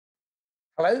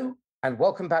Hello, and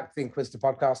welcome back to the Inquisitor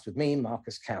podcast with me,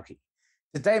 Marcus Cauchi.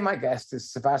 Today, my guest is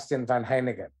Sebastien van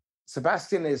Heyningen.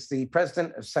 Sebastien is the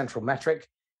president of Central Metric,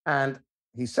 and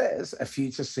he says a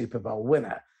future Super Bowl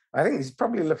winner. I think he's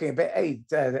probably looking a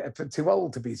bit too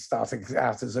old to be starting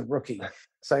out as a rookie.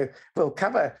 So we'll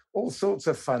cover all sorts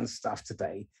of fun stuff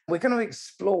today. We're going to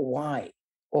explore why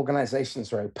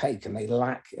organizations are opaque and they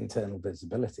lack internal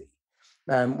visibility.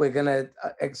 We're going to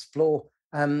explore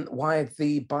why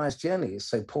the buyer's journey is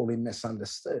so poorly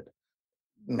misunderstood.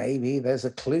 Maybe there's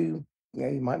a clue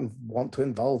you might want to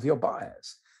involve your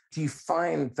buyers. Do you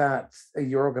find that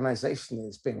your organization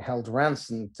is being held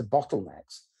ransom to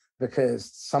bottlenecks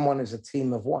because someone is a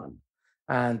team of one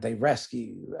and they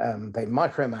rescue, they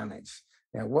micromanage?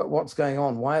 What's going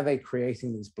on? Why are they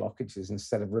creating these blockages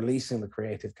instead of releasing the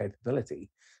creative capability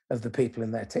of the people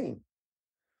in their team?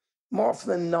 More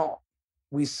often than not,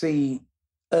 we see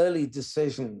early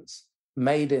decisions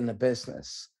made in a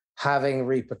business having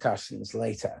repercussions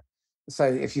later. So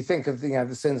if you think of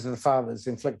the sins of the fathers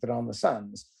inflicted on the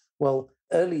sons, well,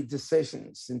 early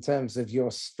decisions in terms of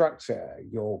your structure,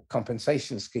 your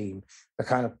compensation scheme, the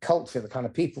kind of culture, the kind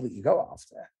of people that you go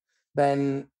after,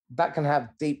 then that can have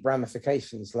deep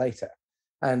ramifications later.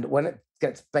 And when it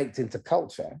gets baked into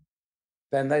culture,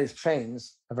 then those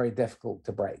chains are very difficult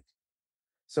to break.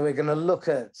 So we're going to look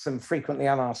at some frequently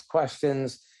unasked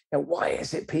questions. Why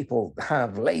is it people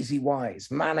have lazy whys,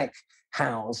 manic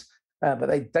hows, but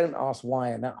they don't ask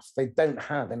why enough? They don't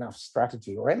have enough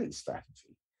strategy or any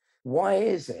strategy. Why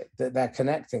is it that they're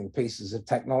connecting pieces of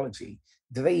technology?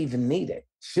 Do they even need it?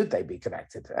 Should they be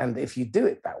connected? And if you do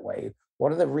it that way,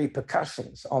 what are the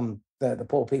repercussions on the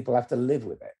poor people who have to live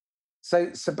with it?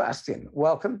 So, Sebastien,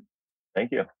 welcome.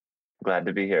 Thank you. Glad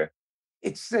to be here.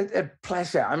 It's a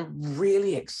pleasure. I'm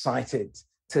really excited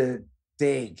to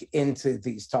dig into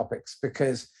these topics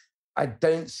because I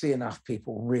don't see enough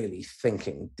people really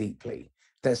thinking deeply.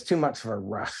 There's too much of a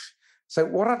rush. So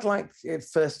what I'd like,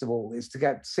 first of all, is to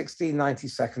get 60, 90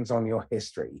 seconds on your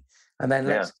history, and then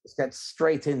let's get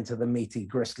straight into the meaty,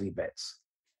 gristly bits.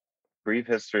 Brief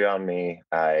history on me.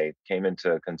 I came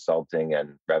into consulting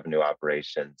and revenue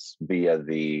operations via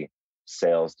the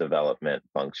sales development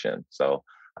function. So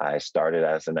I started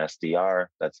as an SDR.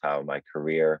 That's how my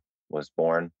career was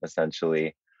born,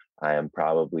 essentially. I am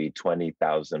probably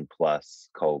 20,000 plus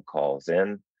cold calls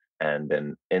in and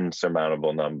an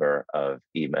insurmountable number of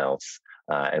emails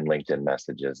and LinkedIn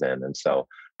messages in. And so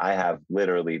I have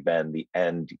literally been the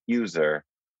end user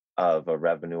of a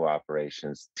revenue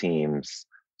operations team's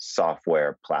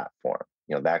software platform.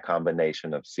 That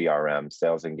combination of CRM,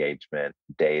 sales engagement,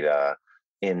 data,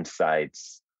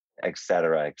 insights, et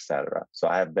cetera, et cetera. So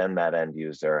I have been that end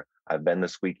user. I've been the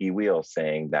squeaky wheel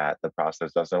saying that the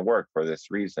process doesn't work for this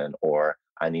reason, or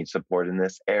I need support in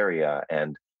this area.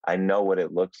 And I know what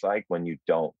it looks like when you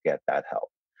don't get that help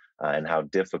and how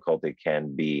difficult it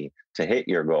can be to hit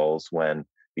your goals when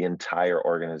the entire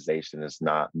organization is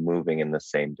not moving in the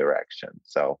same direction.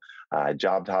 So I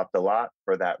job hopped a lot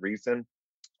for that reason.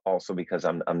 Also because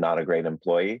I'm not a great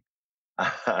employee.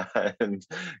 And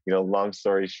long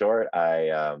story short,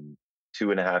 I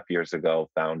 2.5 years ago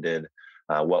founded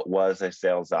what was a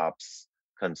sales ops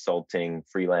consulting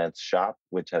freelance shop,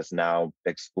 which has now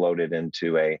exploded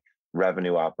into a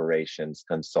revenue operations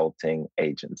consulting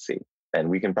agency. And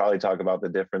we can probably talk about the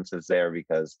differences there,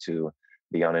 because to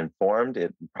the uninformed,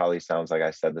 it probably sounds like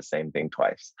I said the same thing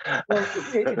twice. Well,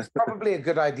 it's probably a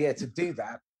good idea to do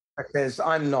that because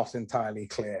I'm not entirely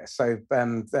clear. So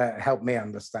help me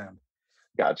understand.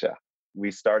 Gotcha. We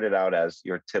started out as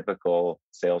your typical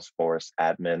Salesforce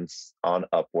admins on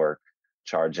Upwork,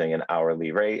 charging an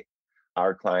hourly rate.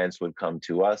 Our clients would come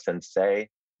to us and say,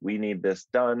 "We need this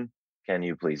done. Can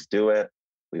you please do it?"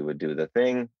 We would do the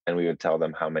thing, and we would tell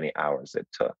them how many hours it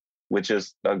took, which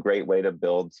is a great way to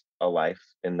build a life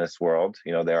in this world.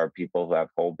 There are people who have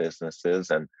whole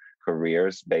businesses and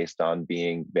careers based on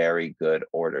being very good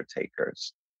order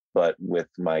takers. But with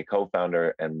my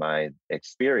co-founder and my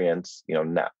experience,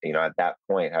 at that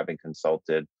point, having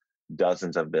consulted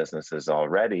dozens of businesses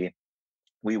already,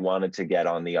 we wanted to get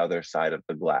on the other side of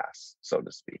the glass, so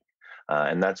to speak.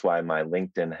 And that's why my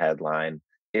LinkedIn headline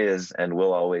is and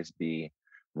will always be: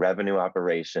 revenue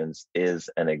operations is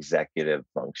an executive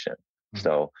function. Mm-hmm.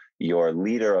 So your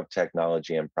leader of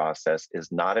technology and process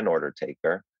is not an order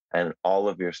taker, and all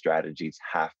of your strategies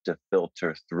have to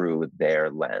filter through their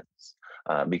lens.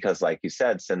 Because like you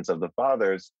said, sins of the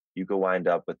fathers, you could wind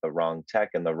up with the wrong tech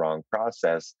and the wrong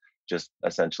process, just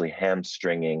essentially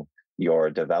hamstringing your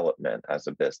development as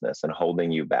a business and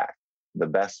holding you back. The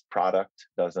best product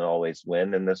doesn't always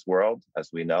win in this world, as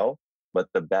we know, but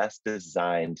the best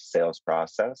designed sales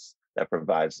process that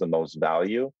provides the most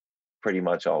value pretty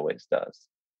much always does.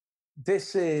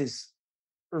 This is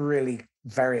really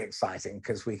very exciting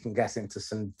because we can get into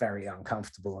some very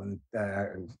uncomfortable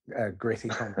and gritty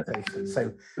conversations.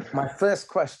 So my first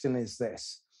question is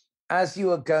this. As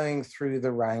you are going through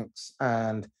the ranks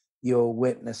and you're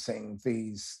witnessing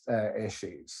these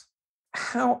issues,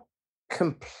 how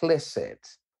complicit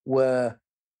were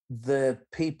the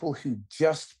people who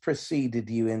just preceded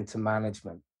you into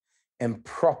management in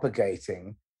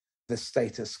propagating the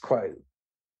status quo?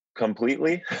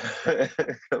 Completely,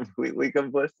 completely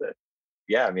complicit.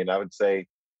 Yeah, I mean, I would say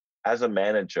as a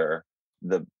manager,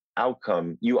 the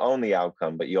outcome, you own the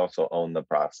outcome, but you also own the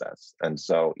process. And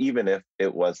so even if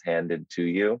it was handed to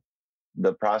you,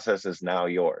 the process is now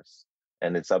yours.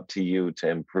 And it's up to you to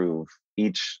improve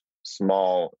each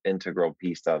small integral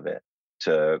piece of it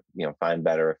to, find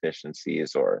better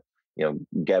efficiencies or,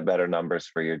 get better numbers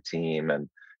for your team. And,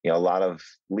 a lot of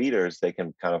leaders, they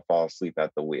can kind of fall asleep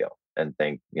at the wheel and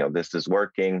think, this is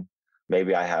working.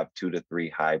 Maybe I have 2 to 3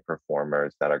 high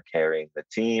performers that are carrying the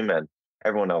team and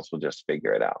everyone else will just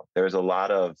figure it out. There's a lot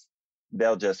of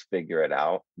they'll just figure it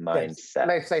out mindset.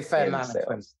 Let's say fair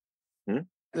management.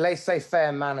 Let's say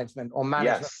fair management or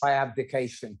management by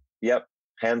abdication. Yep.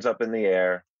 Hands up in the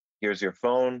air. Here's your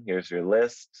phone. Here's your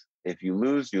list. If you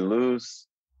lose, you lose.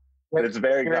 But it's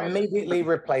very You're immediately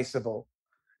replaceable.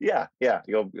 Yeah.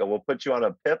 We'll put you on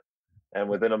a PIP and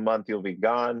within a month you'll be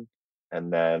gone.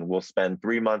 And then we'll spend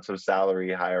 3 months of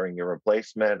salary hiring your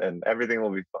replacement and everything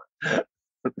will be fine.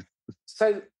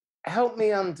 So help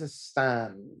me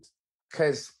understand,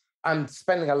 because I'm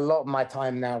spending a lot of my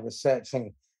time now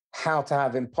researching how to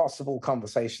have impossible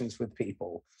conversations with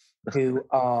people who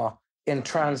are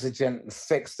intransigent and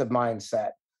fixed of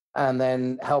mindset, and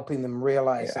then helping them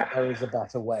realize that there is a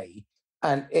better way.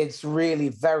 And it's really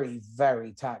very,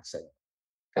 very taxing.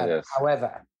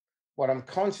 However, what I'm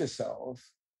conscious of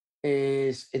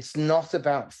is it's not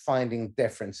about finding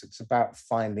difference, it's about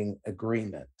finding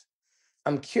agreement.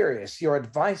 I'm curious, your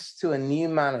advice to a new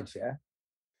manager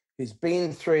who's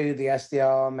been through the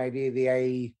SDR, maybe the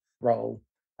A role,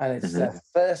 and it's their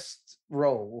first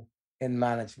role in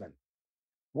management.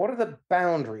 What are the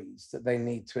boundaries that they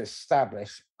need to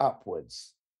establish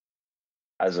upwards?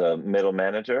 As a middle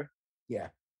manager? Yeah.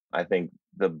 I think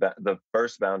the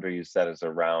first boundary you set is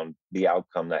around the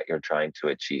outcome that you're trying to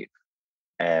achieve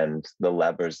and the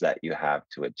levers that you have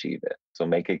to achieve it. So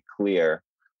make it clear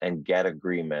and get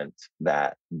agreement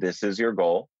that this is your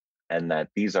goal and that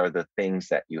these are the things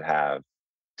that you have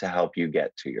to help you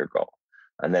get to your goal.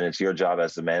 And then it's your job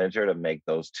as the manager to make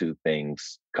those two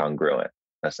things congruent,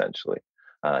 essentially.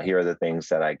 Here are the things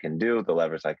that I can do, the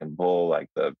levers I can pull, like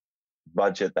the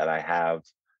budget that I have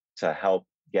to help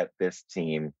get this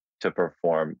team to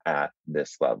perform at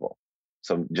this level.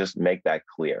 So just make that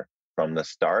clear from the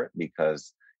start,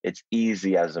 because it's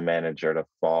easy as a manager to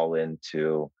fall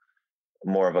into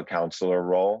more of a counselor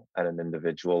role at an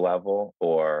individual level,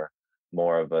 or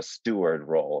more of a steward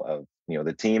role of,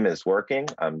 the team is working.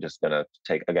 I'm just going to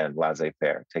take, again,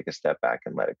 laissez-faire, take a step back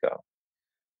and let it go.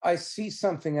 I see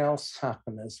something else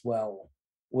happen as well,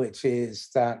 which is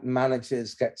that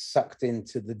managers get sucked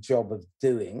into the job of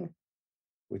doing,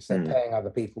 which they're paying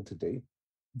other people to do.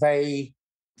 They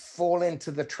fall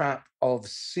into the trap of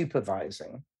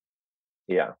supervising.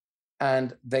 Yeah.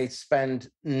 And they spend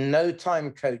no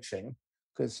time coaching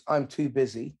because I'm too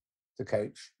busy to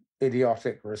coach.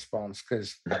 Idiotic response,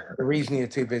 because the reason you're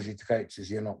too busy to coach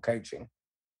is you're not coaching.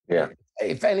 Yeah.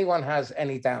 If anyone has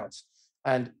any doubts,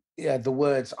 and the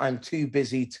words "I'm too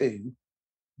busy to,"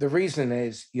 the reason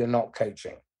is you're not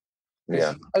coaching.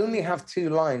 Because you only have 2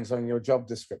 lines on your job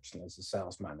description as a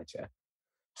sales manager.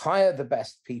 Hire the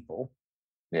best people,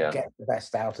 get the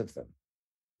best out of them.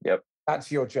 Yep.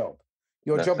 That's your job.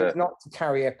 Your job is not to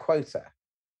carry a quota.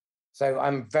 So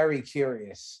I'm very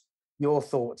curious, your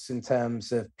thoughts in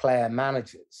terms of player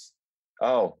managers.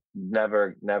 Oh,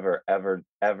 never, ever,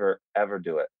 ever, ever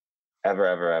do it.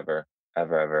 Ever.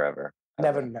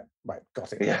 Never. Right,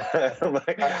 got it. Yeah.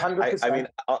 100%. I mean,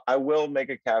 I will make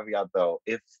a caveat though,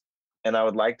 and I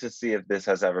would like to see if this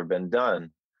has ever been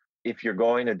done. If you're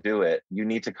going to do it, you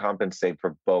need to compensate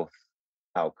for both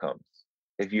outcomes.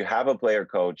 If you have a player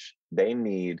coach, they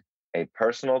need a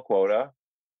personal quota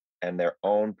and their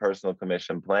own personal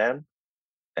commission plan,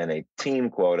 and a team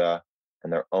quota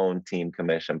and their own team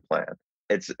commission plan.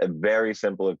 It's a very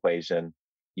simple equation.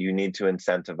 You need to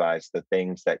incentivize the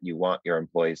things that you want your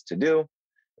employees to do.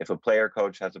 If a player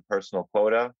coach has a personal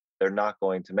quota, they're not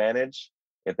going to manage.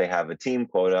 If they have a team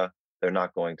quota, they're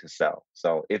not going to sell.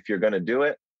 So if you're going to do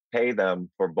it, pay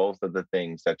them for both of the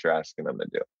things that you're asking them to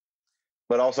do.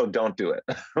 but also don't do it.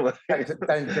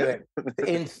 Don't do it.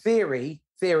 In theory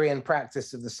and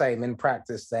practice are the same. In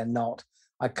practice, they're not.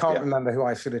 I can't remember who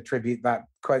I should attribute that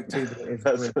quote to, but it is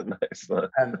That's a nice one.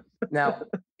 Now,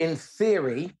 in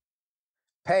theory,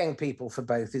 paying people for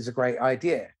both is a great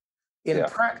idea. In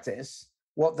practice,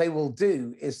 what they will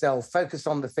do is they'll focus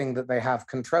on the thing that they have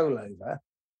control over,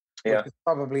 which is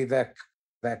probably their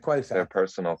quota. Their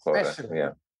personal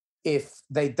quota, if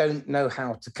they don't know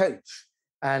how to coach.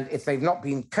 And if they've not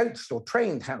been coached or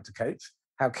trained how to coach,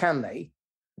 how can they?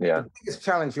 Yeah. The biggest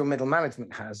challenge your middle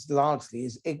management has largely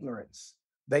is ignorance.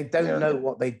 They don't know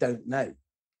what they don't know.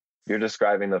 You're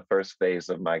describing the first phase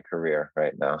of my career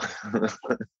right now.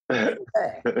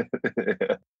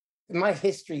 My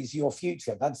history is your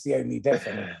future. That's the only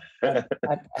difference. And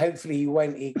hopefully you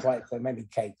won't eat quite so many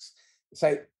cakes.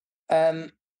 So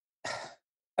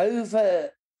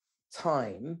over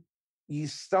time, you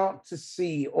start to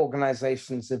see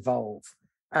organizations evolve,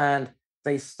 and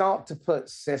they start to put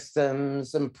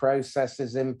systems and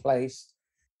processes in place.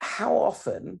 How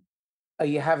often are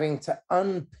you having to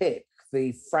unpick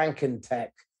the Frankentech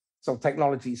sort of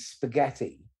technology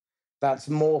spaghetti that's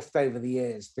morphed over the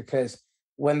years? Because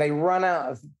when they run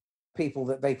out of people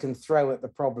that they can throw at the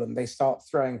problem, they start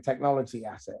throwing technology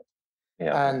at it.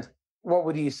 And what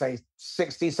would you say,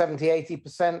 60, 70,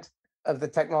 80% of the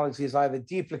technology is either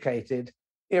duplicated,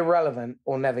 irrelevant,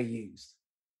 or never used?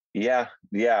 Yeah.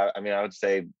 I mean, I would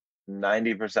say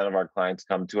 90% of our clients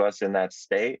come to us in that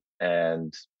state,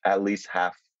 and at least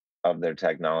half of their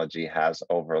technology has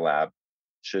overlap,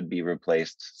 should be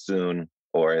replaced soon,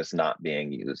 or is not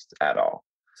being used at all.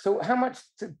 So how much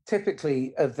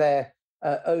typically of their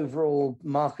overall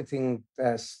marketing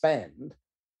spend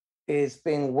is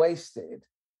being wasted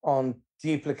on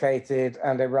duplicated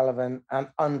and irrelevant and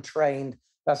untrained?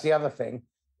 That's the other thing.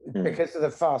 Because of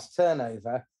the fast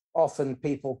turnover, often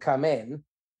people come in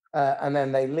and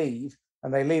then they leave,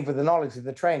 and they leave with the knowledge of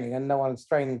the training, and no one's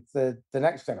trained the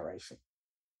next generation.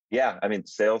 Yeah, I mean,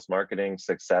 sales, marketing,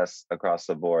 success across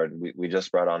the board. We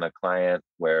just brought on a client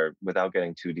where, without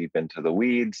getting too deep into the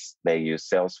weeds, they use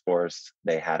Salesforce.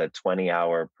 They had a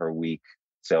 20-hour per week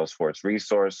Salesforce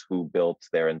resource who built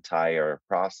their entire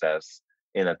process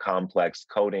in a complex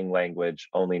coding language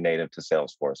only native to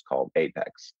Salesforce called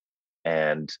Apex.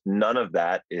 And none of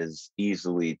that is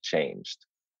easily changed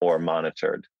or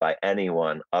monitored by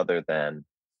anyone other than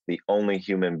the only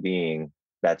human being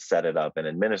that set it up and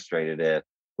administrated it,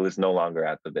 who is no longer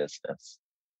at the business.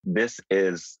 This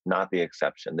is not the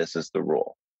exception. This is the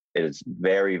rule. It is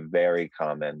very, very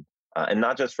common. And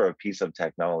not just for a piece of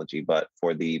technology, but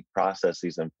for the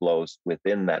processes and flows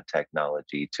within that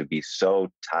technology to be so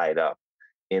tied up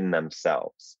in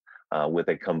themselves, with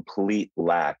a complete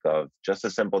lack of just a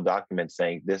simple document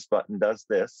saying this button does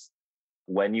this.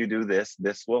 When you do this,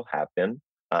 this will happen.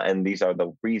 And these are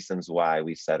the reasons why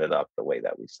we set it up the way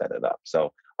that we set it up.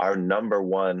 So our number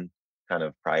one kind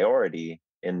of priority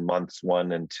in months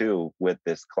 1 and 2 with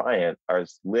this client are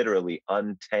literally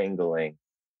untangling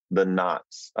the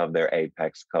knots of their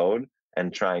Apex code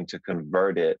and trying to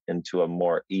convert it into a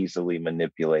more easily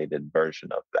manipulated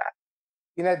version of that.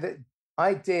 You know,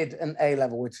 I did an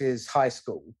A-level, which is high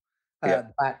school,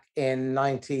 back in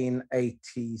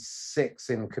 1986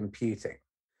 in computing.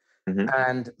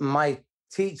 And my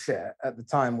teacher at the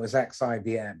time was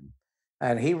ex-IBM.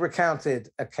 And he recounted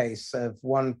a case of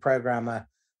one programmer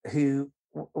who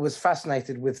was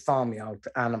fascinated with farmyard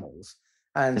animals.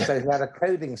 And so he had a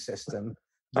coding system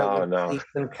that would eat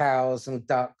and cows and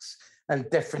ducks and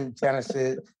different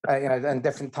genesis, and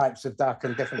different types of duck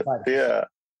and different types of duck.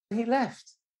 He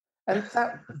left. And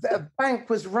the bank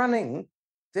was running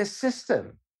this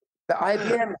system that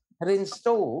IBM had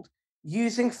installed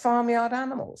using farmyard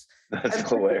animals. That's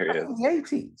hilarious. In the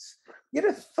 80s, you'd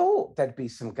have thought there'd be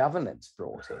some governance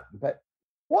brought in, but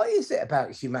what is it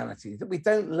about humanity that we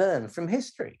don't learn from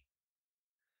history?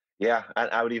 Yeah, and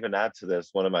I would even add to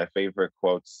this, one of my favorite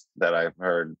quotes that I've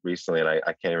heard recently, and I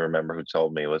can't even remember who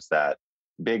told me, was that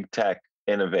big tech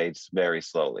innovates very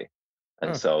slowly.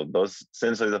 And so those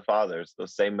sins of the fathers,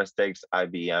 those same mistakes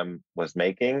IBM was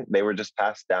making, they were just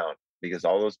passed down because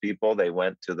all those people, they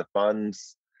went to the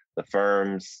funds, the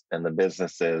firms, and the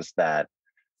businesses that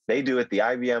they do it the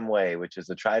IBM way, which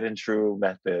is a tried and true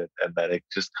method, and that it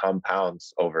just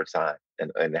compounds over time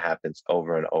and it happens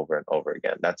over and over and over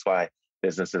again. That's why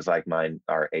businesses like mine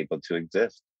are able to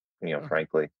exist,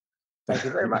 frankly. Thank you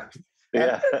very much.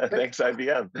 Thanks,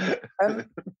 IBM.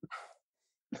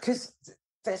 Because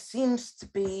there seems to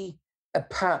be a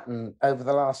pattern over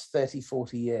the last 30,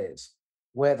 40 years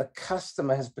where the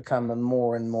customer has become a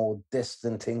more and more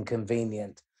distant,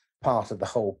 inconvenient part of the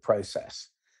whole process.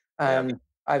 And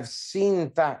I've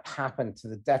seen that happen to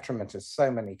the detriment of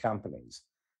so many companies.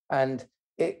 And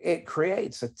it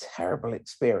creates a terrible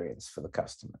experience for the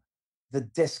customer. The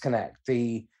disconnect,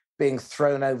 the being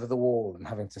thrown over the wall and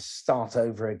having to start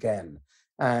over again,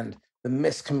 and the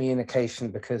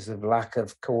miscommunication because of lack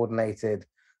of coordinated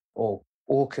or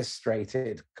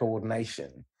orchestrated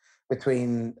coordination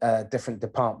between different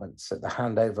departments at the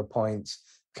handover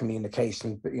points,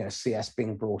 communication, CS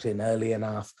being brought in early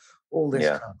enough, all this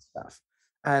Yeah. kind of stuff.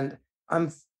 And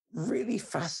I'm really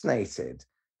fascinated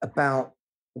about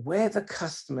where the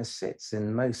customer sits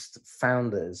in most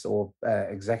founders or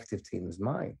executive teams'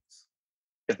 minds.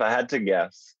 If I had to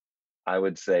guess, I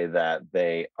would say that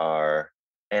they are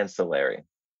ancillary.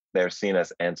 They're seen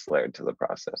as ancillary to the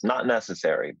process, not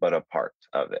necessary, but a part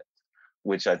of it,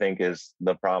 which I think is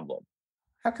the problem.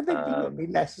 How can they be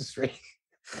necessary?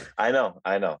 I know.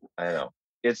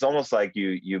 It's almost like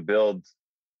you build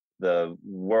the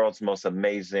world's most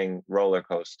amazing roller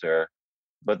coaster,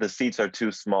 but the seats are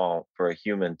too small for a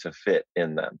human to fit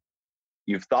in them.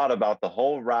 You've thought about the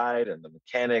whole ride and the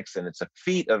mechanics, and it's a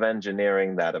feat of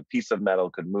engineering that a piece of metal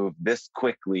could move this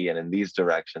quickly and in these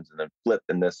directions and then flip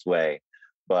in this way.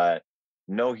 But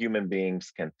no human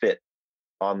beings can fit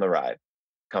on the ride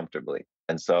comfortably.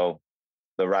 And so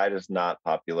the ride is not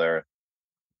popular.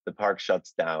 The park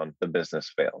shuts down, the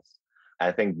business fails.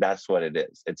 I think that's what it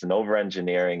is. It's an over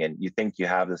engineering, and you think you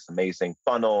have this amazing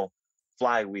funnel,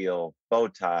 flywheel, bow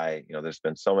tie. There's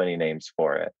been so many names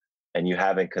for it. And you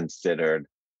haven't considered,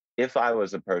 if I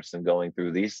was a person going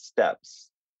through these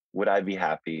steps, would I be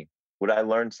happy? Would I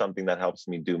learn something that helps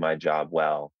me do my job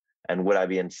well? And would I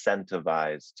be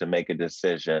incentivized to make a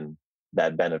decision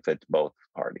that benefits both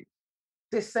parties?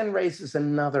 This then raises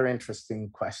another interesting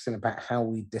question about how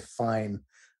we define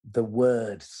the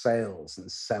word sales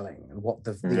and selling and what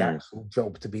the actual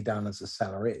job to be done as a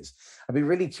seller is. I'd be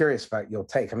really curious about your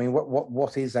take. I mean,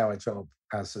 what is our job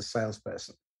as a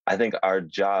salesperson? I think our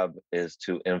job is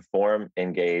to inform,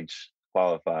 engage,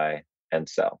 qualify, and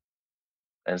sell.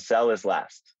 And sell is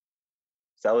last.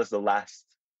 Sell is the last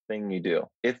thing you do,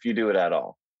 if you do it at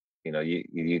all.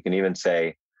 You can even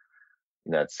say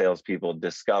that salespeople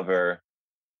discover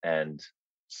and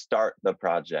start the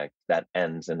project that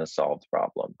ends in a solved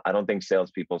problem. I don't think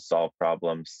salespeople solve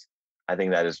problems. I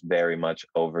think that is very much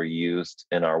overused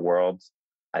in our world.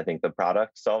 I think the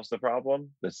product solves the problem.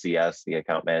 The CS, the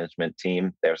account management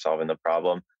team, they're solving the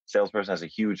problem. Salesperson has a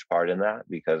huge part in that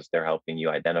because they're helping you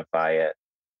identify it.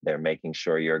 They're making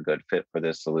sure you're a good fit for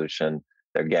this solution.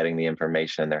 They're getting the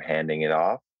information, they're handing it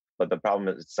off. But the problem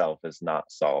itself is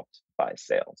not solved by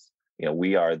sales.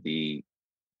 We are the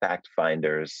fact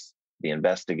finders, the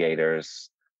investigators,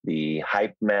 the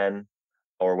hype men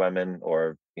or women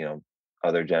or,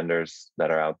 other genders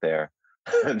that are out there.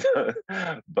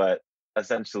 But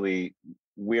essentially,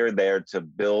 we're there to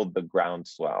build the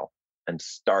groundswell and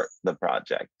start the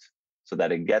project so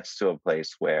that it gets to a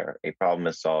place where a problem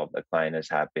is solved, a client is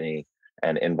happy,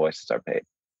 and invoices are paid.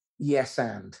 Yes,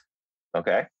 and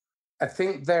okay. I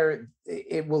think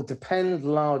it will depend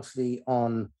largely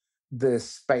on the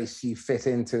space you fit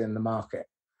into in the market.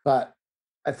 But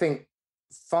I think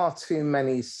far too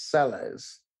many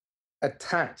sellers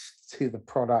attached to the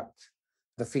product,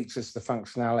 the features, the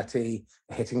functionality,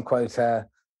 hitting quota,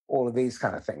 all of these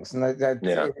kind of things.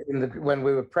 And when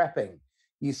we were prepping,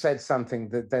 you said something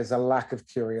that there's a lack of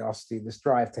curiosity, this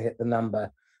drive to hit the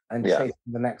number and chase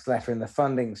the next letter in the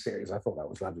funding series. I thought that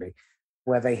was lovely,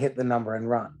 where they hit the number and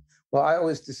run. Well, I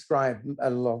always describe a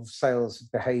lot of sales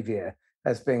behavior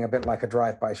as being a bit like a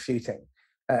drive-by shooting.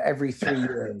 Every 3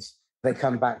 years, they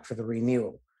come back for the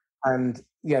renewal. And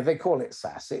they call it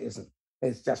SaaS. It isn't.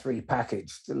 It's just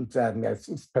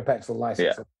repackaged, perpetual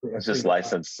license. Yeah, it's just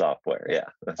licensed software. Yeah,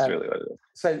 that's really what it is.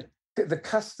 So the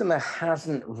customer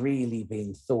hasn't really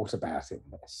been thought about in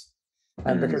this.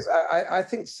 Because I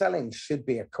think selling should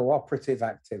be a cooperative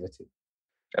activity.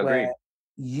 Agreed. Where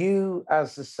you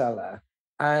as a seller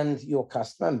and your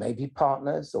customer, maybe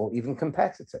partners or even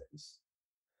competitors,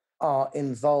 are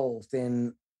involved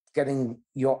in getting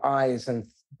your eyes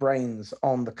and brains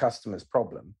on the customer's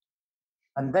problem,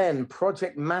 and then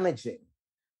project managing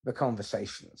the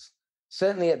conversations.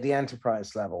 Certainly at the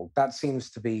enterprise level, that seems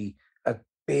to be a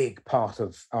big part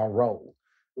of our role,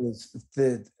 is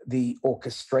the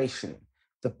orchestration,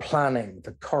 the planning,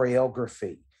 the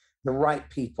choreography. The right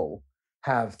people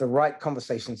have the right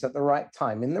conversations at the right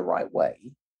time in the right way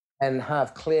and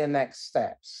have clear next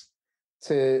steps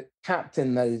to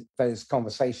captain those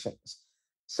conversations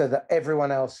so that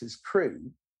everyone else's crew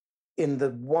in the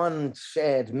one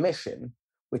shared mission,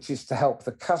 which is to help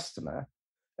the customer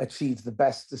achieve the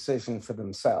best decision for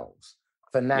themselves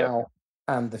for now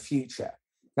and the future.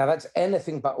 Now, that's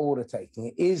anything but order taking.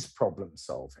 It is problem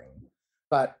solving,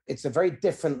 but it's a very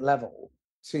different level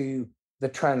to the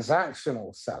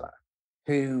transactional seller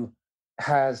who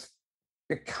has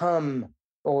become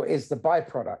or is the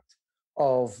byproduct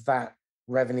of that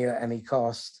revenue at any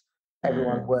cost.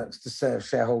 Everyone works to serve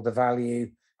shareholder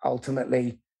value.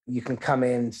 Ultimately, you can come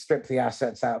in, strip the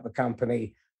assets out of the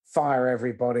company, fire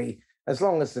everybody. As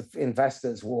long as the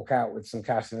investors walk out with some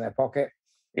cash in their pocket,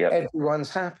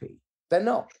 everyone's happy. They're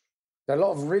not. There are a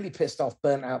lot of really pissed off,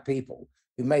 burnt out people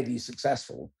who made you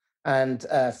successful and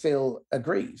feel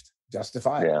aggrieved,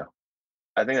 justifiably. Yeah,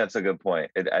 I think that's a good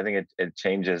point. I think it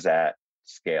changes at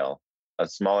scale. A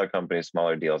smaller company,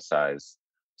 smaller deal size,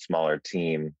 smaller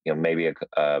team, maybe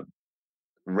a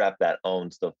rep that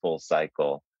owns the full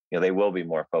cycle, they will be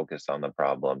more focused on the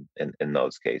problem in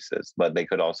those cases, but they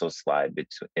could also slide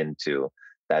into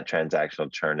that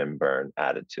transactional churn and burn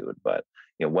attitude. But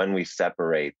when we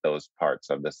separate those parts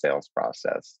of the sales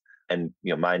process, and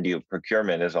mind you,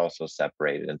 procurement is also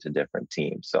separated into different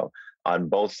teams. So on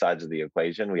both sides of the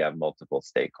equation, we have multiple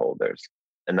stakeholders,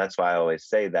 and that's why I always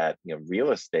say that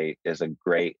real estate is a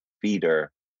great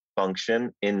feeder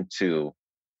function into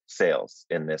sales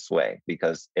in this way,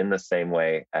 because in the same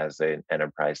way as an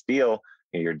enterprise deal,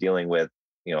 you're dealing with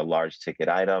a large ticket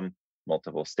item,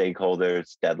 multiple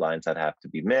stakeholders, deadlines that have to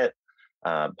be met,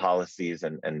 policies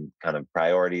and kind of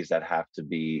priorities that have to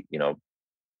be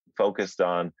focused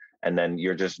on, and then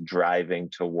you're just driving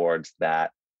towards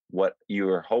that, what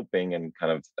you're hoping and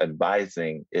kind of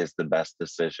advising is the best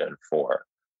decision for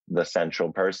the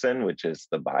central person, which is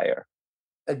the buyer.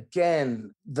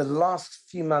 Again, the last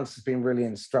few months has been really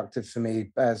instructive for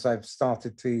me as I've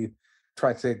started to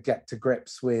try to get to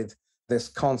grips with this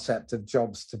concept of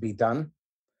jobs to be done.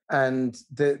 And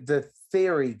the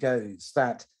theory goes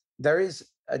that there is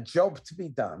a job to be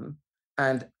done,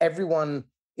 and everyone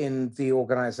in the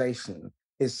organization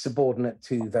is subordinate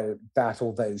to that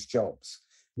or those jobs.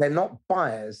 They're not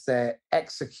buyers, they're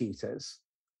executors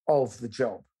of the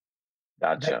job.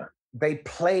 Gotcha. They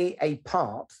play a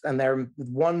part, and they're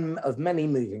one of many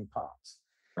moving parts.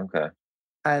 Okay.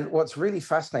 And what's really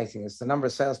fascinating is the number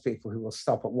of salespeople who will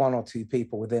stop at one or two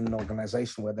people within an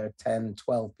organization where there are 10,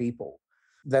 12 people.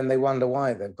 Then they wonder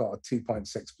why they've got a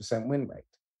 2.6% win rate.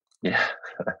 Yeah.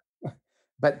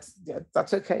 But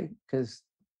that's okay, because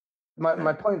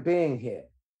my point being here,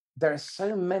 there are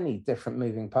so many different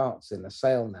moving parts in a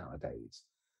sale nowadays.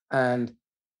 And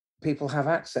people have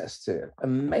access to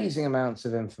amazing amounts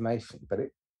of information, but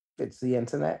it's the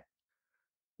internet.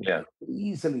 Yeah.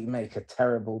 You easily make a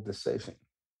terrible decision.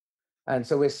 And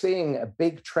so we're seeing a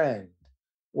big trend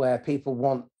where people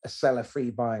want a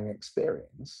seller-free buying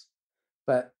experience,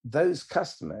 but those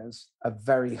customers are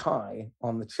very high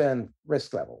on the churn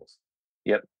risk levels.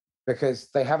 Yep. Because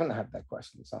they haven't had their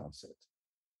questions answered.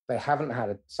 They haven't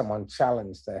had someone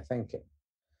challenge their thinking.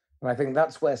 And I think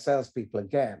that's where salespeople,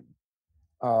 again,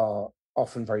 are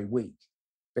often very weak,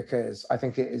 because I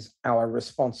think it is our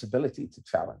responsibility to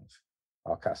challenge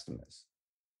our customers.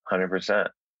 100%.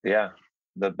 Yeah.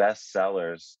 The best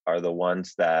sellers are the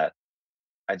ones that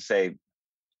I'd say,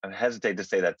 I hesitate to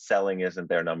say that selling isn't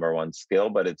their number one skill,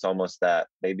 but it's almost that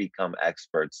they become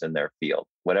experts in their field,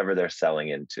 whatever they're selling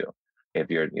into. If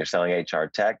you're selling HR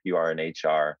tech, you are an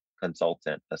HR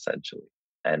consultant, essentially.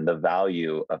 And the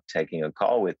value of taking a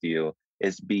call with you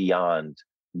is beyond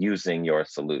using your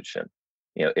solution.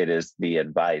 It is the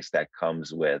advice that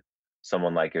comes with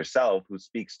someone like yourself who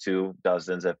speaks to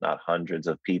dozens, if not hundreds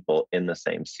of people in the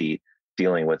same seat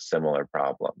dealing with similar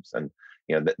problems. And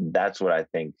that's what I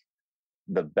think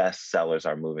the best sellers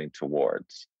are moving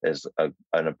towards, is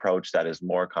an approach that is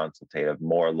more consultative,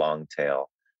 more long tail,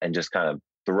 and just kind of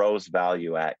throws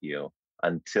value at you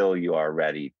until you are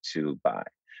ready to buy.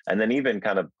 And then even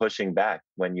kind of pushing back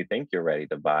when you think you're ready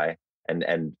to buy,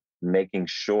 and making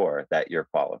sure that you're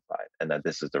qualified and that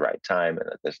this is the right time and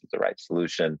that this is the right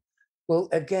solution. Well,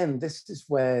 again, this is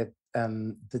where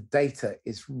the data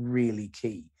is really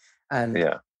key. And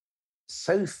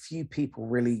so few people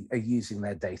really are using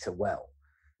their data well.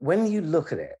 When you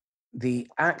look at it, the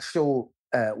actual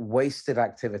wasted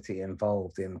activity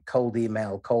involved in cold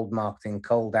email, cold marketing,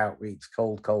 cold outreach,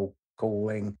 cold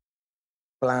calling,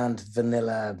 bland,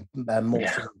 vanilla,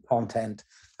 morphing content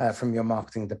from your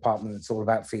marketing department. It's all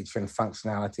about feature and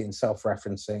functionality and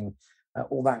self-referencing,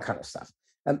 all that kind of stuff.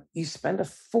 And you spend a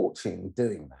fortune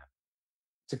doing that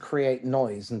to create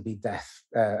noise and be deaf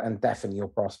and deafen your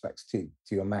prospects to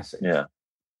your message. Yeah.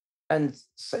 And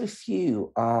so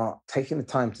few are taking the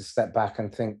time to step back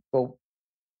and think, well,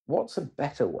 what's a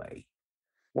better way?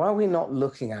 Why are we not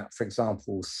looking at, for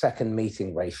example, second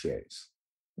meeting ratios?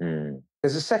 Mm.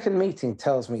 Because the second meeting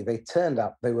tells me they turned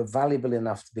up, they were valuable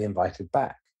enough to be invited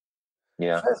back. The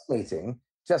Yeah. first meeting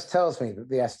just tells me that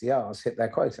the SDRs hit their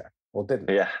quota or didn't.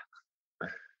 Yeah.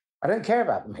 I don't care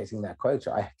about them hitting their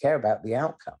quota. I care about the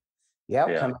outcome. The Yeah.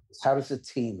 outcome is how does the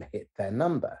team hit their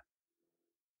number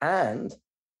and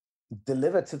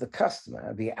deliver to the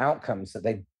customer the outcomes that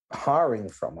they're hiring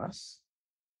from us.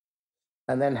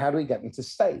 And then how do we get them to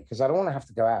stay? Because I don't want to have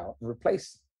to go out and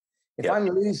replace them. If Yep. I'm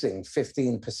losing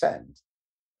 15%,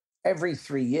 every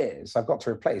 3 years, I've got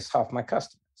to replace half my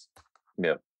customers.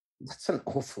 Yep. That's an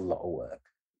awful lot of work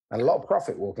and a lot of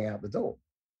profit walking out the door.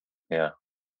 Yeah.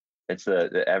 It's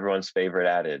everyone's favorite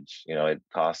adage. It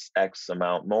costs X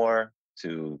amount more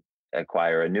to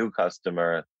acquire a new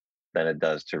customer than it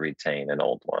does to retain an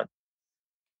old one.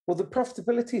 Well, the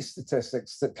profitability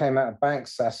statistics that came out of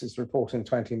BankSAS's report in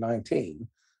 2019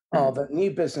 are that new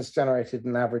business generated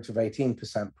an average of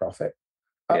 18% profit,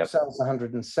 Yep. upsells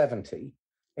 170,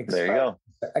 There you go.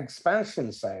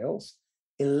 expansion sales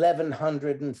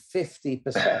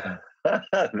 1150%.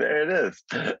 There it is.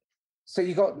 So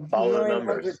you got Follow the 900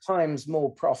 numbers. times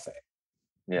more profit.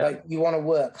 Yeah. But you want to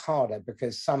work harder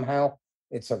because somehow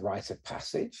it's a rite of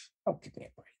passage. Oh, give me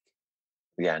a break.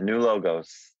 Yeah. New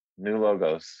logos. New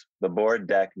logos. The board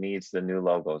deck needs the new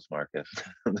logos, Marcus.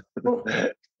 Well,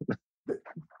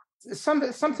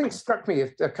 something struck me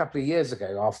a couple of years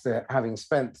ago after having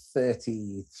spent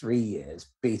 33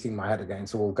 years beating my head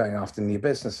against the wall, going after new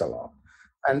business a lot.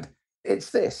 And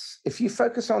it's this: if you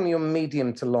focus on your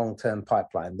medium to long-term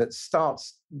pipeline that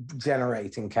starts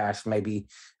generating cash maybe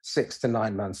 6 to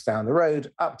 9 months down the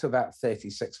road, up to about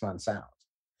 36 months out,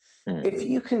 if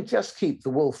you can just keep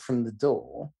the wolf from the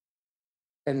door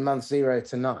in month 0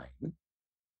 to 9,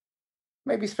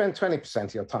 maybe spend 20%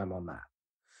 of your time on that.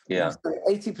 Yeah.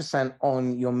 80%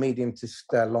 on your medium to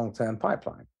long-term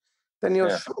pipeline. Then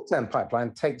your short-term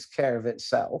pipeline takes care of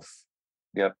itself.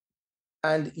 Yep.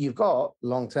 And you've got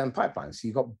long-term pipelines. So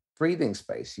you've got breathing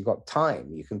space. You've got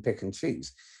time. You can pick and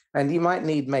choose. And you might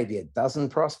need maybe a dozen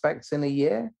prospects in a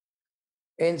year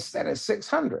instead of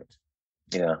 600.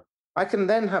 Yeah. I can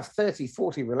then have 30,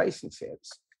 40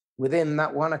 relationships within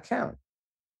that one account.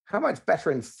 How much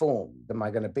better informed am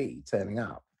I going to be turning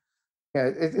up?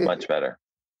 Much better.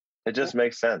 It just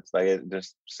makes sense. Like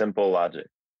just simple logic.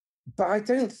 But I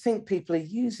don't think people are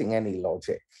using any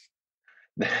logic.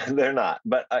 They're not.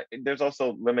 But there's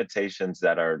also limitations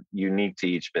that are unique to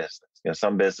each business.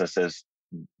 Some businesses,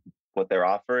 what their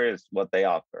offer is what they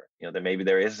offer. That maybe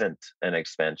there isn't an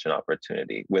expansion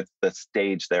opportunity with the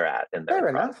stage they're at in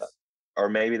their product. Or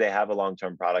maybe they have a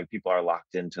long-term product. People are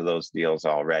locked into those deals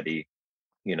already.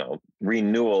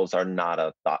 Renewals are not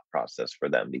a thought process for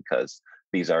them because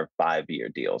these are 5-year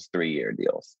deals, 3-year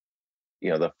deals.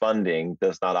 The funding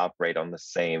does not operate on the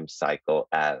same cycle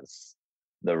as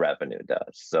the revenue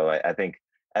does. So I think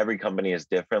every company is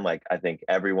different. Like I think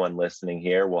everyone listening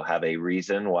here will have a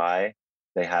reason why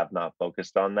they have not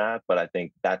focused on that. But I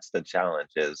think that's the challenge: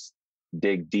 is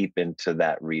dig deep into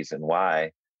that reason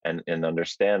why and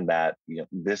understand that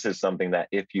this is something that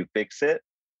if you fix it,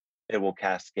 it will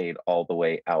cascade all the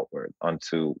way outward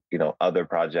onto other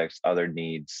projects, other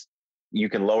needs. You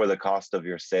can lower the cost of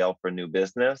your sale for new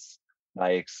business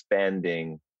by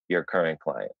expanding your current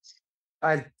clients.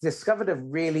 I discovered a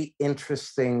really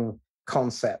interesting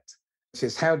concept, which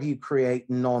is how do you create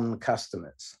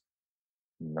non-customers?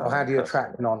 Or how do you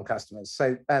attract non-customers?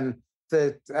 So a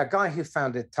guy who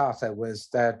founded Tata was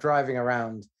driving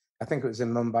around, I think it was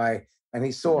in Mumbai, and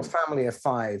he saw a family of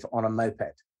 5 on a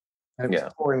moped. And it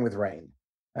was pouring with rain.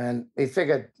 And he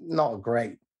figured not a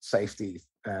great safety,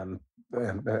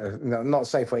 not a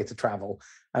safe way to travel,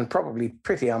 and probably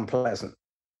pretty unpleasant.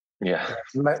 Yeah.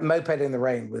 Moped in the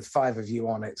rain with 5 of you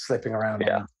on it, slipping around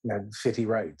on shitty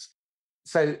roads.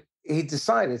 So he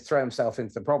decided to throw himself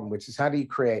into the problem, which is how do you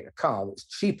create a car that's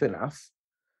cheap enough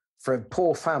for a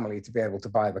poor family to be able to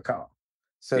buy the car?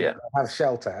 So that they have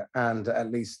shelter and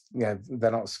at least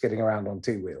they're not skidding around on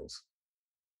 2 wheels.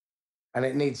 And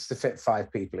it needs to fit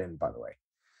 5 people in, by the way.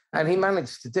 And he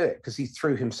managed to do it because he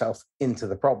threw himself into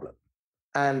the problem.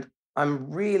 And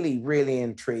I'm really, really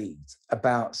intrigued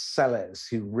about sellers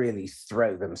who really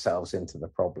throw themselves into the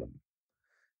problem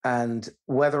and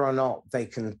whether or not they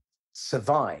can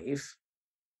survive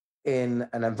in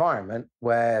an environment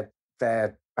where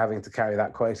they're having to carry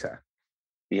that quota.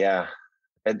 Yeah.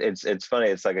 It's funny.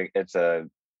 It's like it's a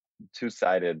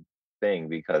two-sided thing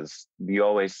because you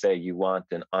always say you want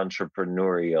an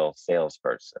entrepreneurial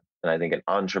salesperson. And I think an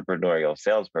entrepreneurial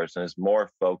salesperson is more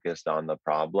focused on the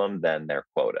problem than their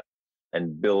quota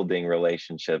and building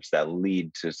relationships that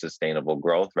lead to sustainable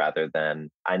growth rather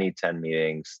than I need 10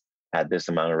 meetings, at this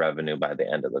amount of revenue by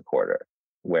the end of the quarter.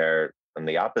 Where on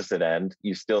the opposite end,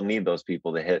 you still need those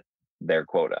people to hit their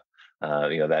quota.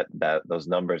 That those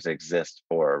numbers exist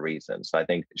for a reason. So I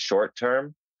think short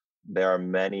term, there are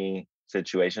many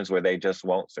situations where they just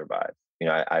won't survive.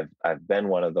 I've been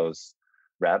one of those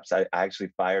reps. I actually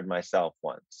fired myself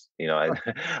once.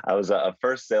 I was a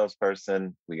first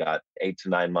salesperson. We got 8 to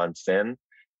 9 months in,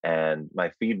 and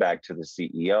my feedback to the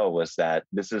CEO was that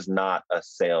this is not a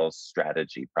sales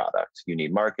strategy product. You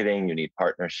need marketing, you need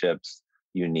partnerships,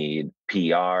 you need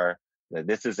PR.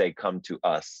 This is a come to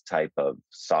us type of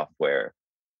software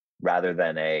rather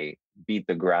than a beat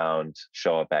the ground,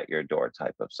 show up at your door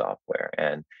type of software.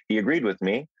 And he agreed with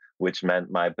me, which meant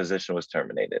my position was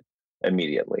terminated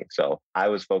immediately. So I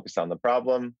was focused on the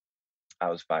problem. I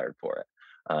was fired for it.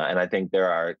 And I think there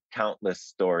are countless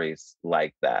stories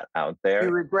like that out there.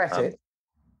 You regret it?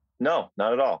 No,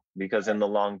 not at all. Because in the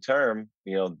long term,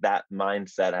 that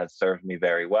mindset has served me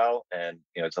very well. And,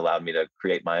 it's allowed me to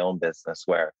create my own business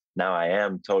where now I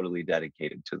am totally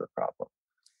dedicated to the problem.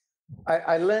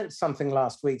 I learned something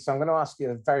last week, so I'm going to ask you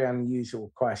a very unusual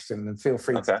question, and feel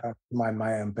free to mind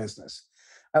my own business.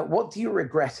 What do you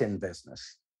regret in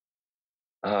business?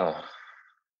 Oh,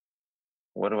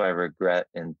 what do I regret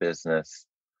in business?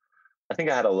 I think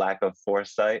I had a lack of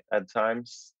foresight at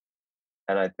times.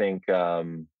 And I think I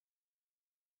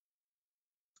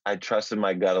trusted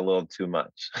my gut a little too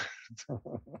much.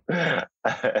 I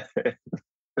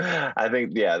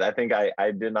think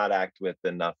I did not act with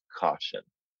enough caution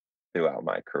throughout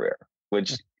my career,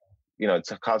 which,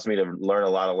 it's caused me to learn a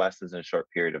lot of lessons in a short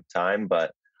period of time,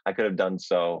 but I could have done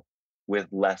so with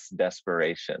less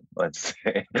desperation, let's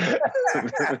say.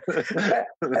 I've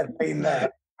been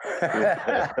there.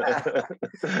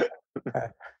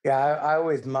 I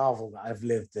always marvel that I've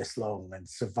lived this long and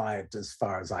survived as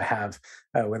far as I have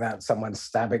without someone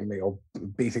stabbing me or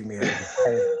beating me over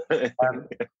the head.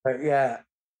 But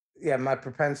my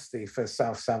propensity for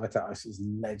self-sabotage is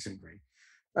legendary.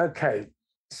 Okay,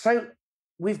 so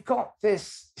we've got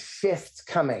this shift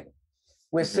coming.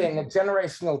 We're seeing a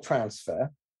generational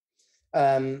transfer.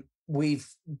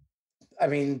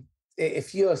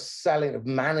 If you're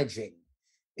managing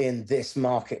in this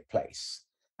marketplace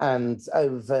and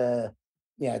over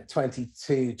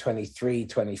 22, 23,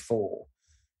 24,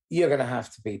 you're going to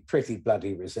have to be pretty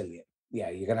bloody resilient.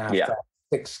 You're going to have to have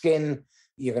thick skin.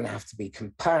 You're going to have to be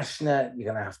compassionate.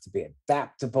 You're going to have to be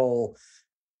adaptable.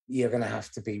 You're going to have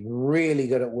to be really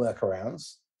good at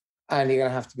workarounds, and you're going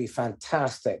to have to be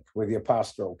fantastic with your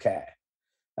pastoral care,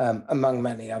 among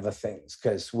many other things,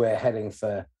 because we're heading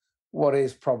for what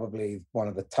is probably one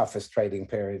of the toughest trading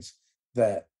periods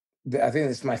I think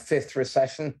this is my 5th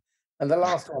recession, and the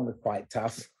last one was quite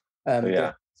tough.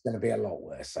 It's going to be a lot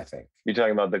worse, I think. You're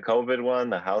talking about the COVID one,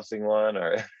 the housing one,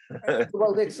 or?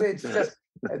 Well, it's just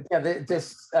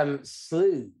this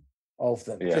slew of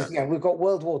them. Because we've got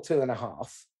World War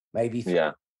II.5, maybe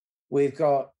 3. We've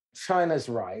got China's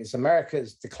rise,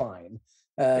 America's decline,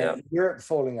 Europe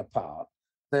falling apart,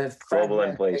 the global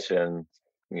inflation,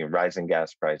 rising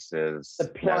gas prices,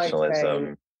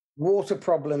 nationalism, water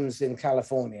problems in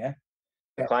California.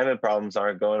 The climate problems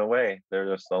aren't going away. They're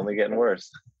just only getting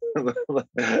worse.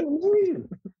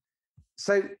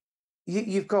 So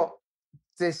you've got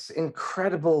this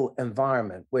incredible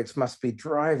environment, which must be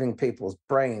driving people's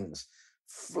brains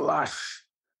flush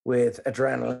with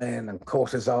adrenaline and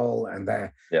cortisol, and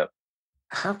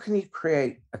how can you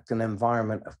create an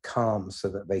environment of calm so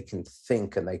that they can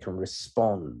think and they can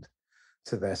respond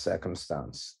to their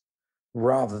circumstance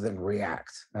rather than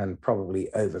react and probably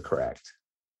overcorrect?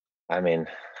 I mean,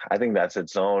 I think that's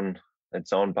its own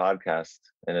podcast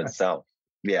in itself.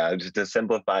 Just to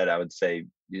simplify it, I would say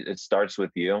it starts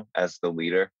with you as the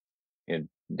leader.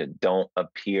 Don't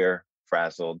appear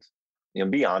frazzled.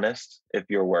 Be honest if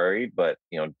you're worried, but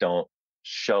don't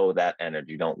show that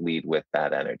energy. Don't lead with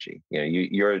that energy.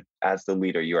 You're as the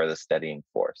leader, you are the steadying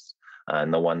force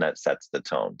and the one that sets the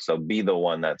tone. So be the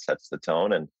one that sets the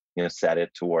tone, and set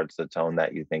it towards the tone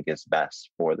that you think is best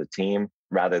for the team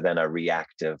rather than a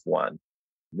reactive one.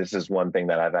 This is one thing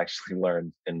that I've actually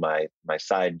learned in my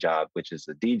side job, which is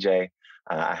a DJ.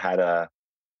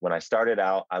 When I started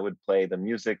out, I would play the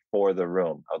music for the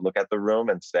room. I would look at the room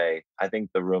and say, I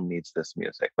think the room needs this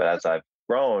music. But as I've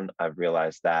grown, I've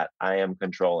realized that I am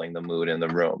controlling the mood in the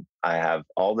room. I have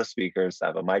all the speakers, I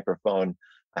have a microphone,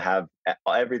 I have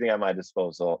everything at my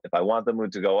disposal. If I want the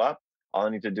mood to go up, all I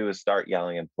need to do is start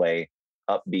yelling and play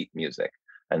upbeat music.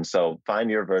 And so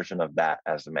find your version of that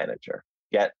as a manager.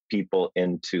 Get people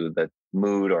into the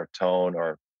mood or tone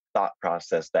or thought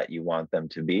process that you want them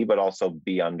to be, but also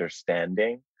be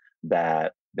understanding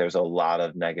that there's a lot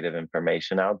of negative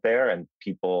information out there and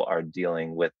people are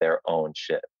dealing with their own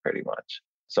shit pretty much.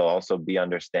 So also be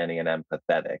understanding and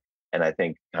empathetic. And I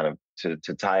think kind of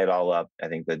to tie it all up, I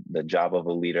think that the job of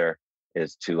a leader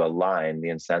is to align the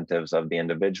incentives of the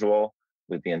individual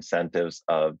with the incentives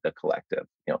of the collective.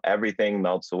 Everything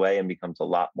melts away and becomes a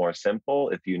lot more simple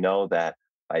if you know that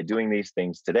by doing these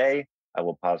things today, I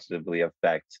will positively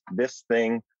affect this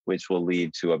thing, which will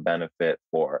lead to a benefit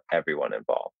for everyone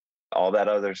involved. All that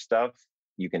other stuff,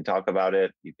 you can talk about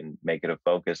it, you can make it a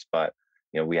focus, but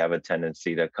we have a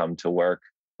tendency to come to work,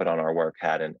 put on our work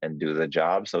hat and do the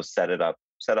job. So set up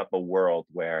a world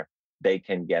where they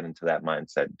can get into that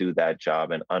mindset, do that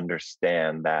job, and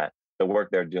understand that the work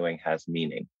they're doing has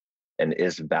meaning and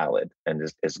is valid and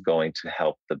is going to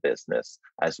help the business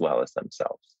as well as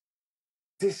themselves.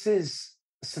 This is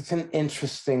such an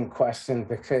interesting question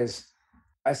because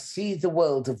I see the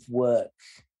world of work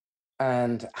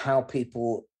and how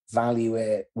people value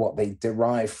it, what they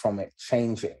derive from it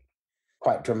changing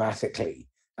quite dramatically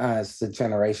as the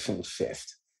generations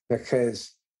shift.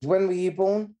 Because when were you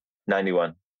born?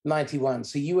 91. 91.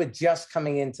 So you were just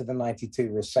coming into the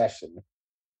 92 recession.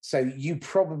 So you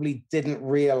probably didn't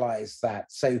realize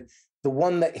that. So the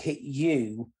one that hit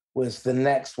you was the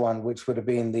next one, which would have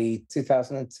been the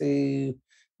 2002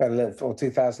 or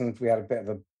 2000. We had a bit of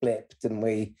a blip, didn't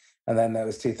we? And then there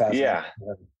was 2000. Yeah.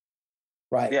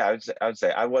 Right. Yeah, I would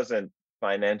say I wasn't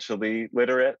financially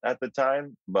literate at the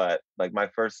time, but like my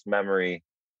first memory,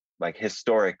 like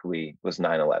historically, was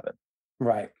 9/11.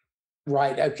 Right.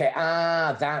 Right. Okay.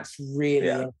 That's really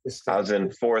interesting. I was in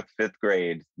 4th, 5th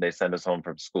grade. They sent us home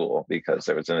from school because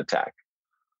there was an attack.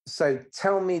 So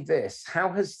tell me this, how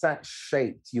has that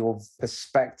shaped your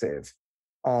perspective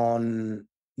on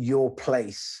your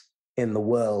place in the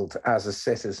world as a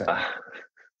citizen?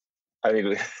 I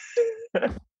mean,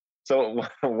 so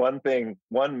one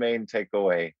main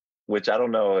takeaway, which I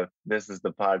don't know if this is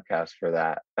the podcast for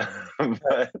that,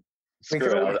 but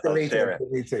I'll share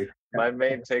it. My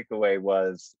main takeaway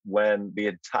was when the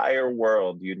entire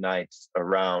world unites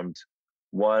around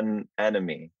one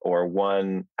enemy or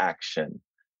one action,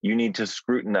 you need to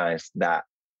scrutinize that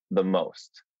the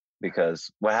most.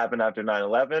 Because what happened after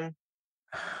 9/11?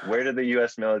 Where did the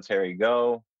US military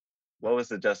go? What was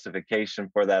the justification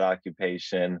for that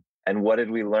occupation? And what did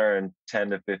we learn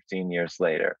 10 to 15 years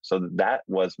later? So that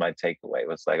was my takeaway. It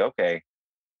was like, okay,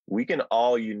 we can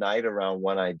all unite around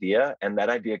one idea, and that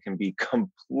idea can be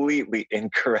completely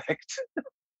incorrect.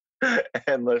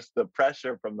 And there's the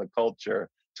pressure from the culture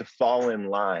to fall in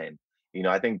line.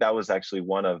 I think that was actually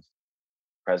one of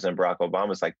President Barack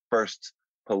Obama's first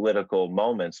political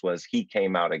moments was he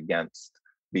came out against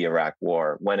the Iraq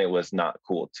war when it was not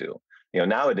cool to.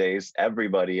 Nowadays,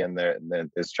 everybody in there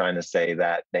is trying to say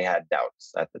that they had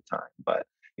doubts at the time, but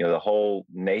the whole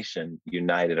nation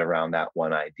united around that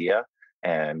one idea.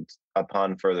 And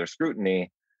upon further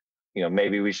scrutiny,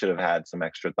 maybe we should have had some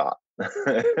extra thought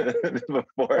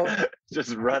before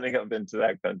just running up into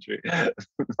that country.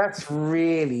 That's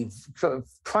really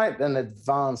quite an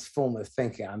advanced form of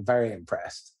thinking. I'm very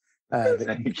impressed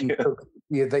that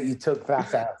you took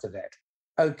that out of it.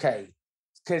 Okay,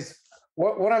 because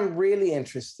what I'm really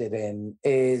interested in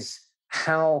is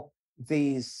how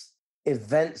these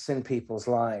events in people's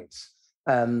lives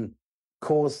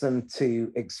cause them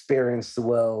to experience the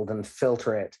world and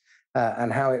filter it,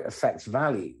 and how it affects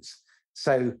values.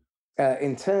 So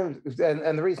in terms,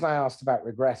 and the reason I asked about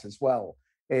regret as well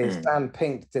is Dan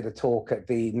Pink did a talk at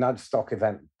the Nudge Stock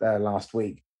event last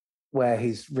week, where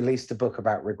he's released a book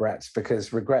about regrets,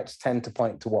 because regrets tend to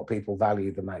point to what people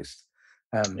value the most.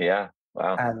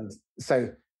 Wow. And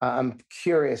so I'm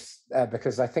curious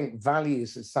because I think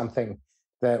values is something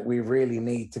that we really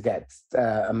need to get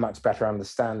a much better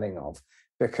understanding of,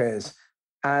 because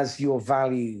as your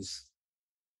values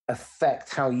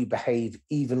affect how you behave,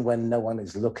 even when no one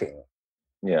is looking.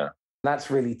 Yeah.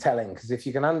 That's really telling, because if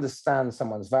you can understand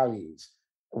someone's values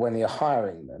when you're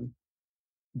hiring them,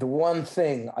 the one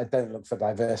thing I don't look for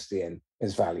diversity in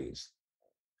is values.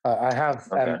 I have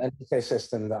an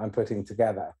ecosystem that I'm putting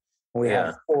together. We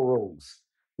have 4 rules.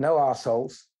 No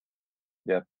arseholes.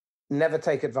 Yep. Never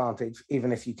take advantage,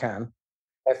 even if you can.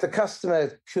 If the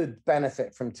customer could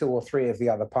benefit from 2 or 3 of the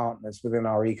other partners within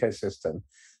our ecosystem,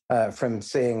 from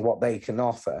seeing what they can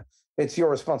offer, it's your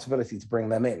responsibility to bring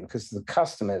them in, because the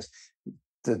customers,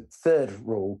 the 3rd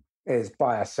rule is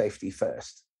buyer safety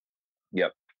first.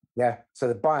 Yep. Yeah. So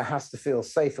the buyer has to feel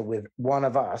safer with one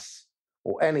of us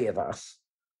or any of us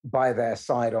by their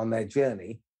side on their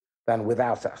journey than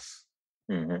without us.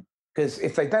 Because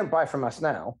if they don't buy from us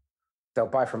now, they'll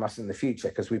buy from us in the future,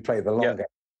 because we play the long game.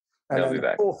 And then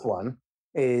the 4th one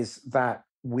is that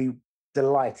we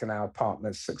delight in our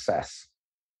partner's success.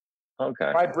 Okay.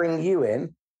 If I bring you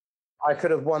in, I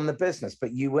could have won the business,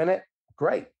 but you win it,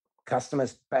 great.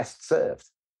 Customers best served.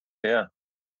 Yeah.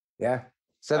 Yeah.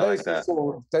 So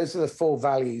those are the four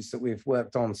values that we've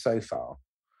worked on so far.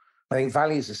 I think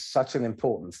values are such an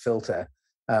important filter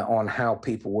on how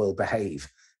people will behave.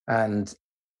 And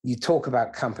you talk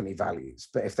about company values,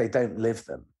 but if they don't live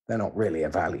them, they're not really a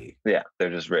value. Yeah, they're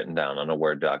just written down on a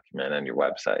Word document on your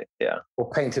website. Yeah. Or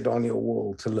painted on your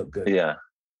wall to look good. Yeah.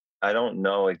 I don't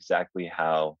know exactly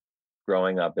how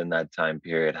growing up in that time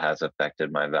period has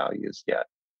affected my values yet.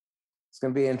 It's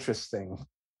going to be interesting.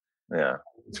 Yeah.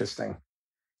 Interesting.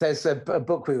 There's a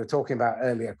book we were talking about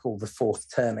earlier called The Fourth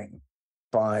Turning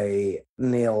by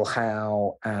Neil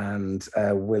Howe and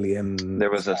William. There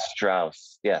was a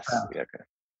Strauss. Yes. Yeah, okay.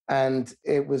 And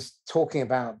it was talking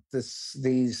about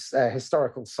these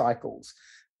historical cycles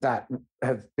that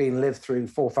have been lived through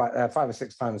five or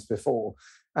six times before,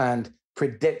 and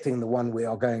predicting the one we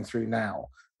are going through now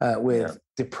with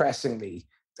depressingly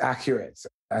accurate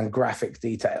and graphic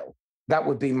detail. That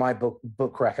would be my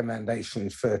book recommendation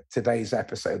for today's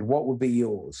episode. What would be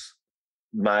yours?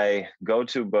 My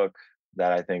go-to book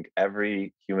that I think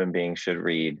every human being should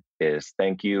read is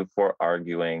Thank You for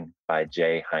Arguing by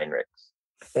Jay Heinrichs.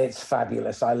 It's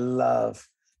fabulous. I love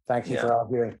Thank You for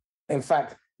Arguing. In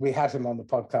fact, we had him on the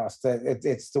podcast.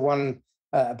 It's the one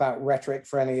about rhetoric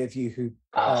for any of you who...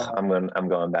 I'm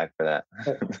going back for that.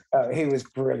 He was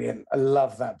brilliant. I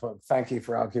love that book. Thank You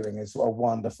for Arguing. It's a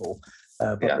wonderful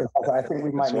book. I think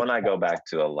we might... It's one I go back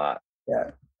to a lot.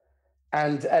 Yeah.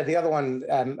 And the other one,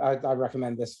 I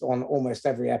recommend this on almost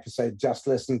every episode, Just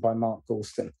Listen by Mark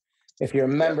Goulston. If you're a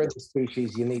member of the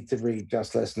species, you need to read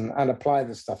Just Listen and apply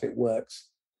the stuff. It works.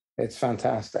 It's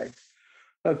fantastic.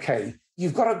 Okay,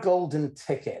 you've got a golden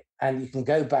ticket and you can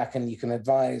go back and you can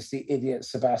advise the idiot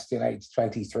Sebastien, age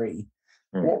 23.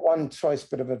 What one choice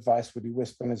bit of advice would you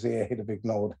whisper in his ear he'd have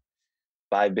ignored?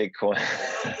 Buy Bitcoin.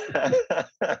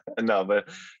 No, but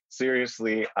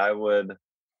seriously, I would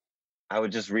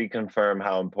just reconfirm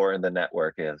how important the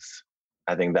network is.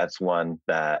 I think that's one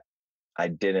that I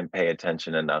didn't pay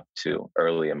attention enough to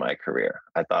early in my career.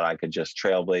 I thought I could just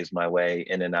trailblaze my way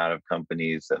in and out of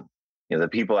companies, and the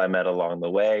people I met along the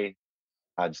way,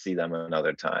 I'd see them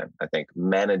another time. I think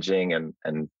managing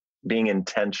and being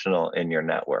intentional in your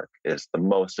network is the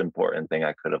most important thing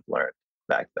I could have learned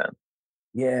back then.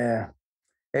 Yeah.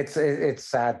 It's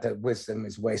sad that wisdom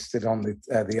is wasted on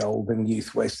the old and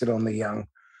youth wasted on the young.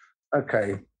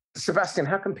 Okay. Sebastien,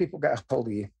 how can people get a hold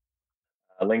of you?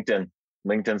 LinkedIn.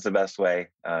 LinkedIn's the best way.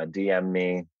 DM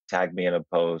me, tag me in a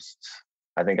post.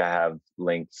 I think I have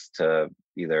links to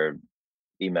either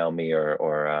email me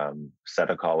or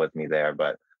set a call with me there,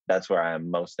 but that's where I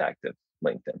am most active,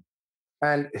 LinkedIn.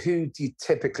 And who do you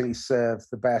typically serve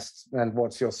the best, and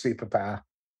what's your superpower?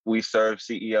 We serve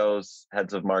CEOs,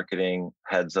 heads of marketing,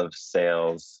 heads of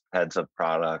sales, heads of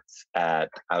products at,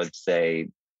 I would say,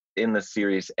 in the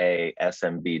Series A,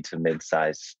 SMB to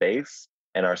mid-size space.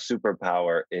 And our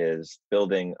superpower is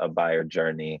building a buyer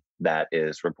journey that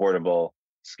is reportable,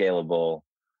 scalable,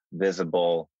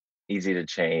 visible, easy to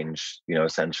change.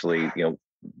 Essentially,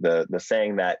 the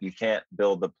saying that you can't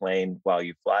build the plane while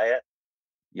you fly it.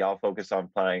 Y'all focus on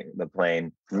flying the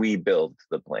plane. We build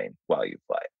the plane while you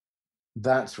fly it.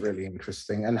 That's really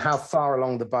interesting. And how far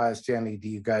along the buyer's journey do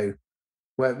you go?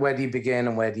 Where do you begin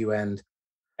and where do you end?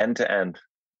 End to end.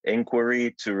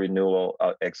 Inquiry to renewal,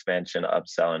 expansion,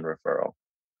 upsell, and referral.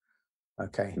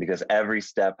 Okay. Because every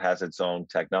step has its own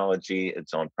technology,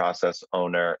 its own process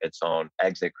owner, its own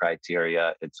exit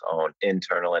criteria, its own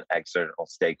internal and external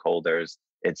stakeholders,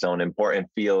 its own important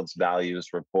fields, values,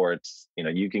 reports.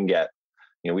 You can get,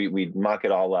 we mock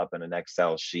it all up in an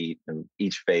Excel sheet, and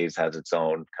each phase has its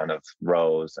own kind of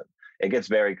rows, and it gets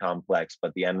very complex,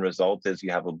 but the end result is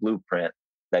you have a blueprint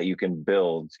that you can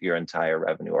build your entire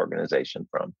revenue organization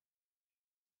from.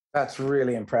 That's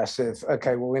really impressive.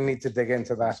 Okay, well, we need to dig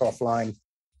into that offline.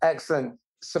 Excellent.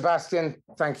 Sebastien,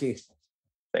 thank you.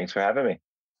 Thanks for having me.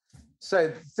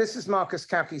 So this is Marcus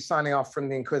Kauke signing off from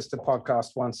the Inquisitor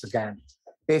podcast once again.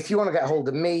 If you want to get hold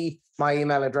of me, my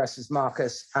email address is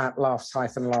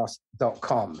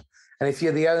marcus@laughs-last.com. And if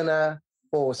you're the owner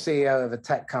or CEO of a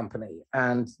tech company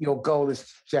and your goal is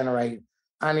to generate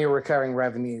annual recurring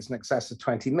revenues in excess of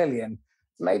 20 million,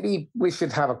 maybe we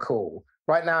should have a call.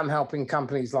 Right now, I'm helping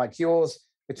companies like yours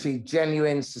achieve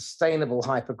genuine, sustainable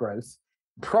hypergrowth,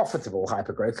 profitable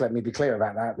hypergrowth, let me be clear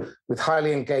about that, with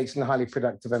highly engaged and highly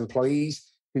productive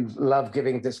employees who love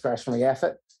giving discretionary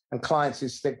effort and clients who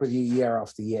stick with you year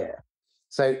after year.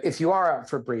 So if you are up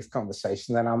for a brief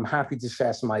conversation, then I'm happy to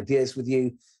share some ideas with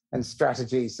you. and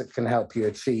strategies that can help you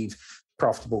achieve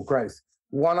profitable growth.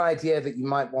 One idea that you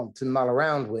might want to mull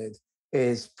around with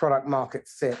is product market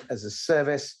fit as a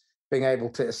service, being able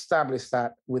to establish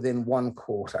that within 1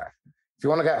 quarter. If you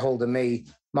want to get hold of me,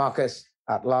 Marcus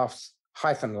at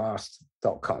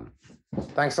laughs-last.com.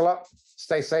 Thanks a lot.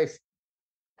 Stay safe.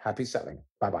 Happy selling.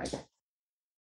 Bye-bye.